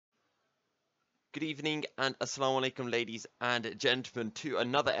Good evening and assalamu alaikum, ladies and gentlemen, to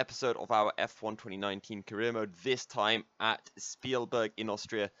another episode of our F1 2019 career mode, this time at Spielberg in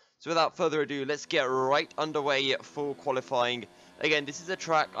Austria. So without further ado, let's get right underway for qualifying. Again, this is a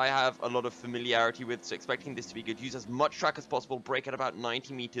track I have a lot of familiarity with, so expecting this to be good. Use as much track as possible, brake at about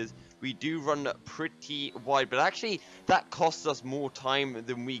 90 meters. We do run pretty wide, but actually that costs us more time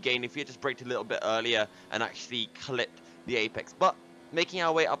than we gain if we had just braked a little bit earlier and actually clipped the apex. But making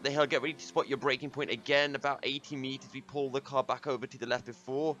our way up the hill, get ready to spot your braking point again, about 80 meters. We pull the car back over to the left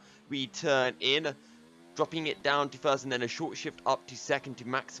before we turn in, dropping it down to first and then a short shift up to second to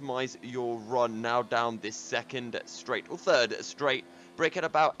maximize your run. Now down this second straight, or third straight. Brake at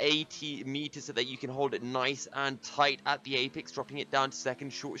about 80 meters so that you can hold it nice and tight at the apex, dropping it down to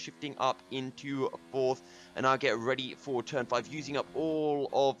second, short shifting up into fourth, and now get ready for turn 5, using up all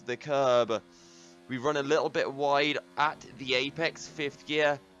of the curb. We run a little bit wide at the apex, 5th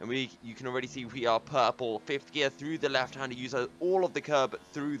gear, and you can already see we are purple. 5th gear through the left hand, use all of the curb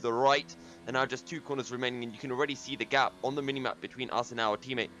through the right, and now just 2 corners remaining, and you can already see the gap on the minimap between us and our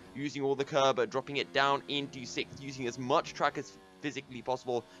teammate. Using all the curb, dropping it down into 6th, using as much track as physically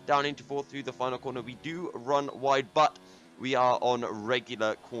possible, down into 4th through the final corner. We do run wide, but we are on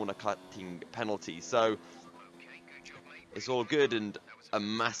regular corner cutting penalties, so it's all good and a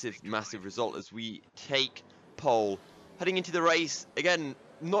massive result as we take pole. Heading into the race, again,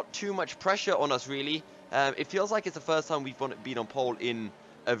 not too much pressure on us really. It feels like it's the first time we've been on pole in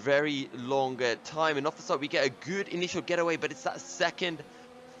a very long time, and off the start we get a good initial getaway, but it's that second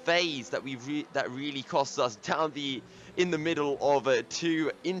phase that that really costs us down in the middle of 2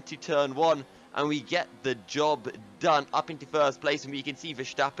 into turn 1, and we get the job done up into first place, and we can see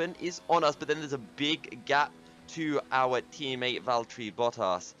Verstappen is on us, but then there's a big gap to our teammate Valtteri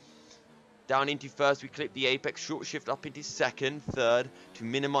Bottas. Down into first, we clip the apex, short shift up into second, third, to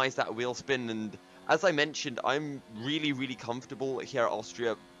minimize that wheel spin. And as I mentioned, I'm really comfortable here at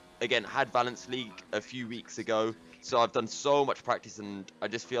Austria. Again, had Valence League a few weeks ago, so I've done so much practice, and I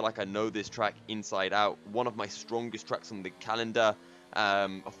just feel like I know this track inside out. One of my strongest tracks on the calendar,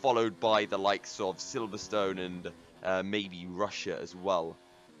 followed by the likes of Silverstone and maybe Russia as well.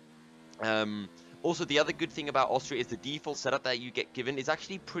 Also, the other good thing about Austria is the default setup that you get given is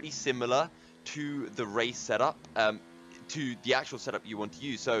actually pretty similar to the race setup, to the actual setup you want to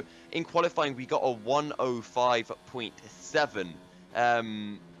use. So in qualifying, we got a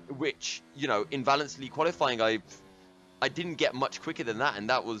 105.7, which, you know, in Valence League qualifying, I didn't get much quicker than that, and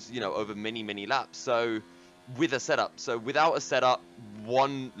that was, you know, over many laps. So with a setup, so without a setup,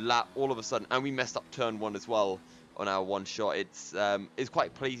 1 lap all of a sudden, and we messed up turn 1 as well on our one shot. It's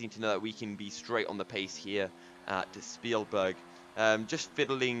quite pleasing to know that we can be straight on the pace here at Spielberg. Just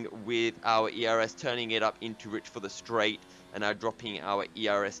fiddling with our ERS, turning it up into rich for the straight, and now dropping our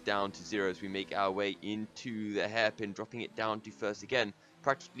ERS down to 0 as we make our way into the hairpin, dropping it down to first again.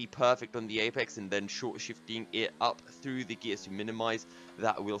 Practically perfect on the apex, and then short shifting it up through the gears to minimize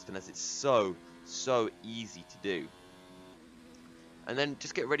that wheel spin, as it's so easy to do. And then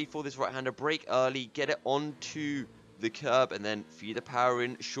just get ready for this right-hander, brake early, get it onto the curb, and then feed the power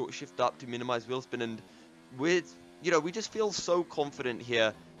in, short shift up to minimize wheel spin. And with, you know, we just feel so confident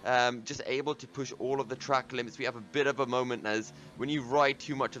here, just able to push all of the track limits. We have a bit of a moment, as when you ride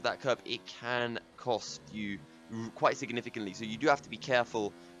too much of that curb, it can cost you quite significantly. So you do have to be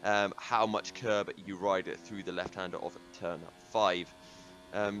careful how much curb you ride through the left-hander of turn 5.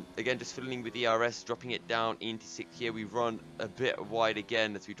 Again, just fiddling with ERS, dropping it down into 6th here. We run a bit wide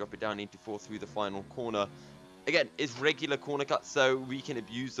again as we drop it down into 4th through the final corner. Again, it's regular corner cut, so we can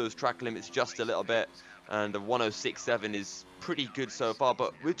abuse those track limits just a little bit. And the 106.7 is pretty good so far,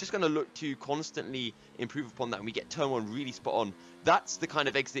 but we're just going to look to constantly improve upon that, and we get turn 1 really spot on. That's the kind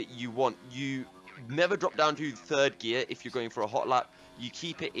of exit you want. You never drop down to 3rd gear if you're going for a hot lap. You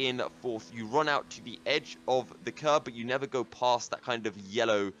keep it in 4th. You run out to the edge of the curb, but you never go past that kind of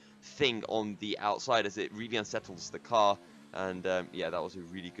yellow thing on the outside, as it really unsettles the car. And yeah, that was a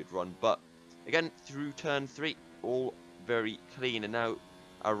really good run. But again, through turn 3, all very clean. And now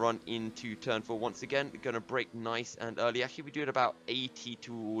I run into turn 4 once again. Going to brake nice and early. Actually, we do it about 80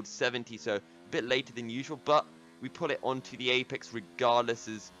 towards 70, so a bit later than usual. But we pull it onto the apex regardless,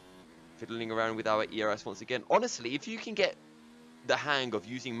 as fiddling around with our ERS once again. Honestly, if you can get the hang of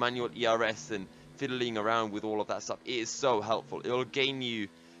using manual ERS and fiddling around with all of that stuff, it is so helpful. It'll gain you,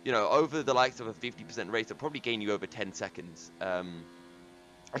 you know, over the likes of a 50% race, it'll probably gain you over 10 seconds.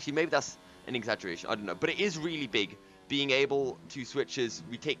 Actually, maybe that's an exaggeration, I don't know, but it is really big being able to switch as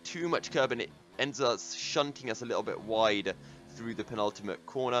we take too much curb and it ends up shunting us a little bit wide through the penultimate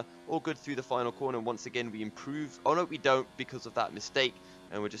corner. All good through the final corner. Once again, we improve. Oh no, we don't, because of that mistake.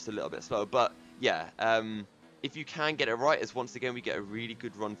 and we're just a little bit slow. But yeah, if you can get it right, as once again we get a really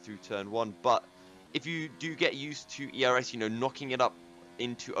good run through turn 1. But if you do get used to ERS, you know, knocking it up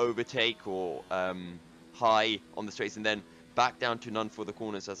into overtake or high on the straights and then back down to none for the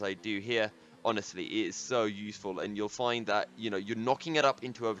corners, as I do here, honestly, it is so useful. And you'll find that, you know, you're knocking it up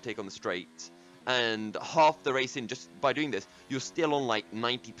into overtake on the straight, and half the race in, just by doing this, you're still on like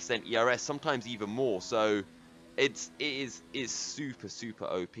 90% ERS, sometimes even more. So it is super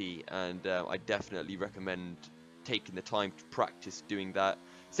OP, and I definitely recommend taking the time to practice doing that.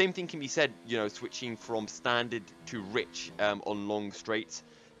 Same thing can be said, you know, switching from standard to rich on long straights.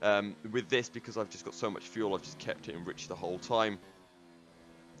 With this, because I've just got so much fuel, I've just kept it in rich the whole time.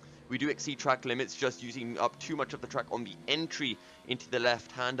 We do exceed track limits, just using up too much of the track on the entry into the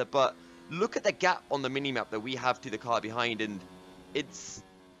left-hander. But look at the gap on the minimap that we have to the car behind, and it's...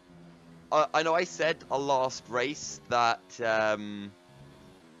 I know I said last race that, you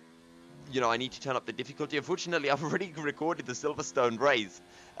know, I need to turn up the difficulty. Unfortunately, I've already recorded the Silverstone race.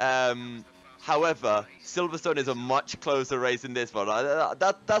 However, Silverstone is a much closer race than this one.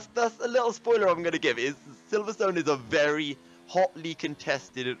 That's a little spoiler I'm going to give. Silverstone is a very hotly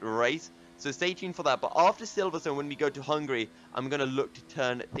contested race, so stay tuned for that. But after Silverstone, when we go to Hungary, I'm going to look to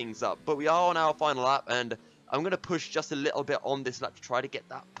turn things up. But we are on our final lap, and I'm going to push just a little bit on this lap to try to get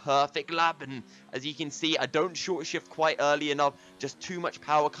that perfect lap. And as you can see, I don't short shift quite early enough, just too much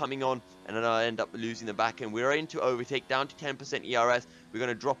power coming on, and then I end up losing the back end. We're into overtake, down to 10% ERS. We're going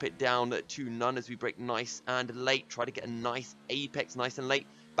to drop it down to none as we brake nice and late. Try to get a nice apex, nice and late.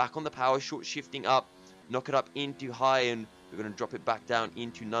 Back on the power, short shifting up, knock it up into high, and we're going to drop it back down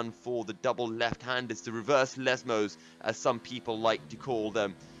into none for the double left-handers, the reverse Lesmos, as some people like to call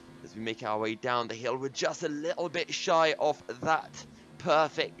them. As we make our way down the hill, we're just a little bit shy of that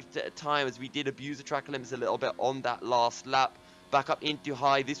perfect time, as we did abuse the track limits a little bit on that last lap. Back up into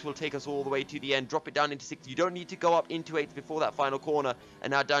high. This will take us all the way to the end. Drop it down into 6th. You don't need to go up into 8th before that final corner.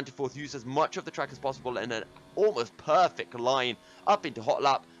 And now down to 4th. Use as much of the track as possible in an almost perfect line up into hot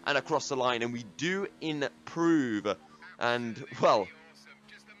lap and across the line. And we do improve. And, well,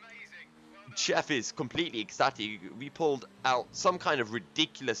 Chef is completely ecstatic. We pulled out some kind of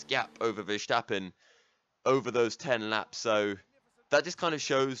ridiculous gap over Verstappen over those 10 laps. So that just kind of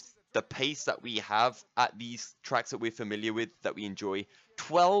shows the pace that we have at these tracks that we're familiar with, that we enjoy.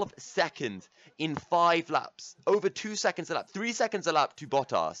 12 seconds in 5 laps. Over 2 seconds a lap. 3 seconds a lap to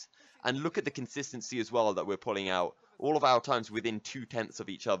Bottas. And look at the consistency as well that we're pulling out. All of our times within 2/10 of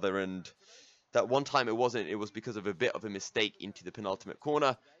each other. And that one time it wasn't. It was because of a bit of a mistake into the penultimate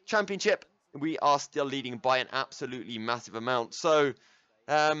corner. Championship, we are still leading by an absolutely massive amount. So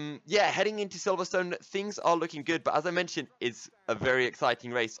yeah, heading into Silverstone, things are looking good. But as I mentioned, it's a very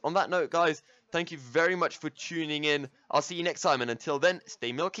exciting race. On that note, guys, thank you very much for tuning in. I'll see you next time. And until then,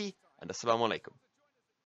 stay milky and assalamu alaikum.